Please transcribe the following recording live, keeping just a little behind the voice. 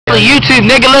YouTube,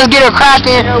 nigga, let's get it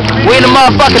cracking. We in the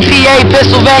motherfucking PA,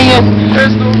 Pennsylvania.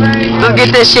 Let's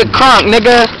get this shit crunk,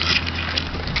 nigga.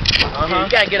 You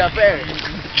gotta get up there.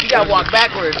 You gotta walk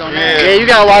backwards on that. Yeah, you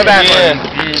gotta walk backwards.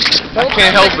 Yeah. I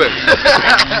can't help it.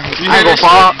 I go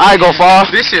far. I go far.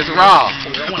 This shit's raw.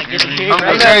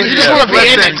 Okay, you just wanna be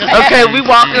in it. Okay, we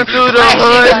walking through the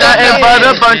hood, nothing but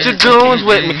a bunch of goons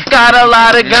with me. Got a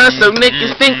lot of guns, so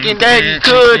niggas thinking that he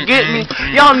could get me.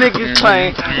 Y'all niggas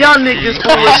playing, y'all niggas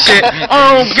full of shit.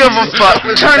 I don't give a fuck.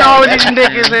 Turn all these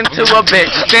niggas into a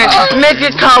bitch. Then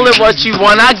nigga, call it what you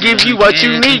want. I give you what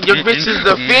you need. Your bitch is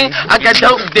a fiend. I got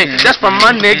dope dick. That's from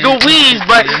my nigga weed.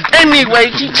 But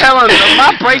anyway, keep telling them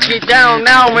I break it down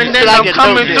now and then I'm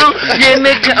coming through. Yeah,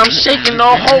 nigga, I'm shaking the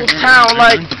whole town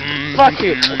like. Fuck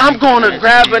it, I'm gonna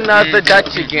grab another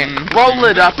Dutch again. Roll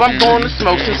it up, I'm gonna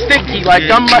smoke some sticky like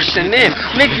I'm rushing in.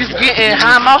 Niggas getting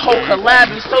high, my whole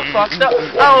collab is so fucked up.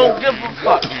 I don't give a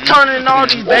fuck. Turning all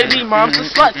these baby moms to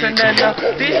sluts and then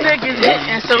these niggas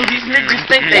hitting, so these niggas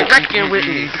think they wrecking with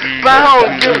me. But I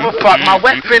don't give a fuck. My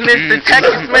weapon is the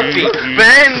Texas Smithy. But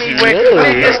anyway,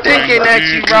 niggas thinking that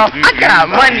you raw. I got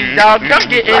money, dog. I'm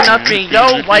getting up in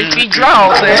your wifey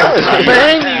drawers. But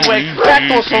anyway, back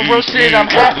on some real shit, I'm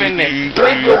happening.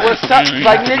 Nigga, what's up?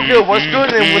 Like, nigga, what's good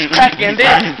and what's cracking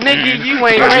then? Nigga, you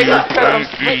ain't ready cause I'm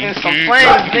spitting some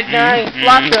flames. Nigga, I ain't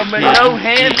flopping with no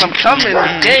hands. I'm coming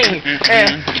to game.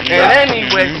 And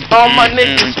anyway, all my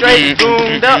niggas straight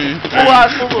gooned up. Who I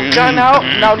pull a gun out?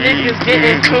 Now niggas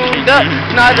getting tuned up.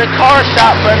 Not a car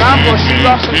shop, but I'm gonna shoot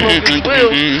off some broken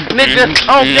wheels. Nigga,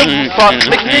 I don't give a fuck.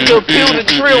 Nigga, peel the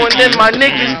trill and then my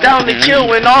niggas down to kill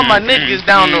and all my niggas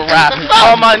down to ride.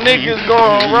 All my niggas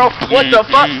going roll. What the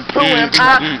fuck? Who am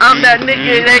I? I'm that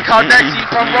nigga they call that G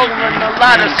from rolling a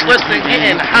lot of Swiss and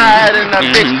getting high in the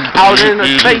bitch out in the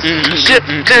space shit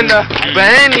in the. But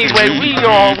anyway, we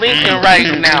on Lincoln right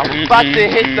now. About to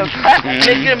hit the crack,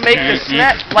 nigga, make a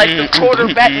snap like the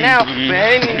quarterback now.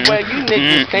 But anyway, you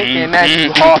niggas thinking that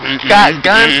you hard. Got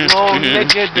guns, little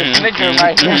nigga. This nigga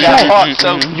right here got heart.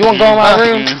 So you wanna go in my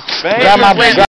room? Grab my